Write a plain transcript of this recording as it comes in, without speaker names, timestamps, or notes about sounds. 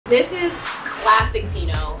This is classic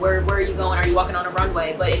Pinot. Where are you going? Are you walking on a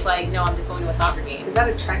runway? But it's like, no, I'm just going to a soccer game. Is that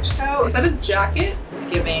a trench coat? Is that a jacket? It's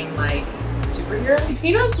giving like superhero.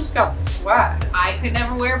 Pinot's just got swag. I could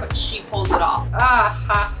never wear, but she pulls it off. Ah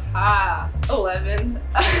ha ha. 11.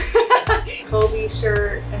 Kobe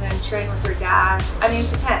shirt and then train with her dad. I mean,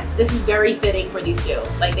 it's a 10. This is very fitting for these two.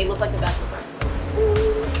 Like, they look like the best of friends.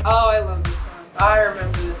 Oh, I love this one. I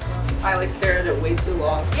remember this one. I like stared at it way too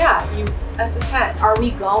long. Yeah, that's a 10. Are we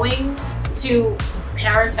going to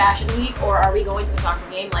Paris Fashion Week or are we going to a soccer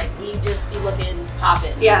game? Like, we just be looking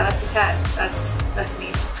poppin'. Yeah, that's a 10. That's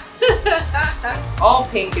me. All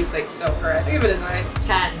pink is like so correct. I give it a 9.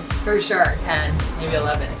 10. For sure. 10, maybe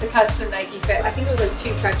 11. It's a custom Nike fit. I think it was like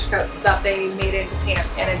 2 trench coats that they made into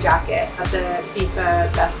pants and a jacket at the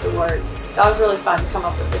FIFA Best Awards. That was really fun to come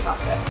up with this outfit.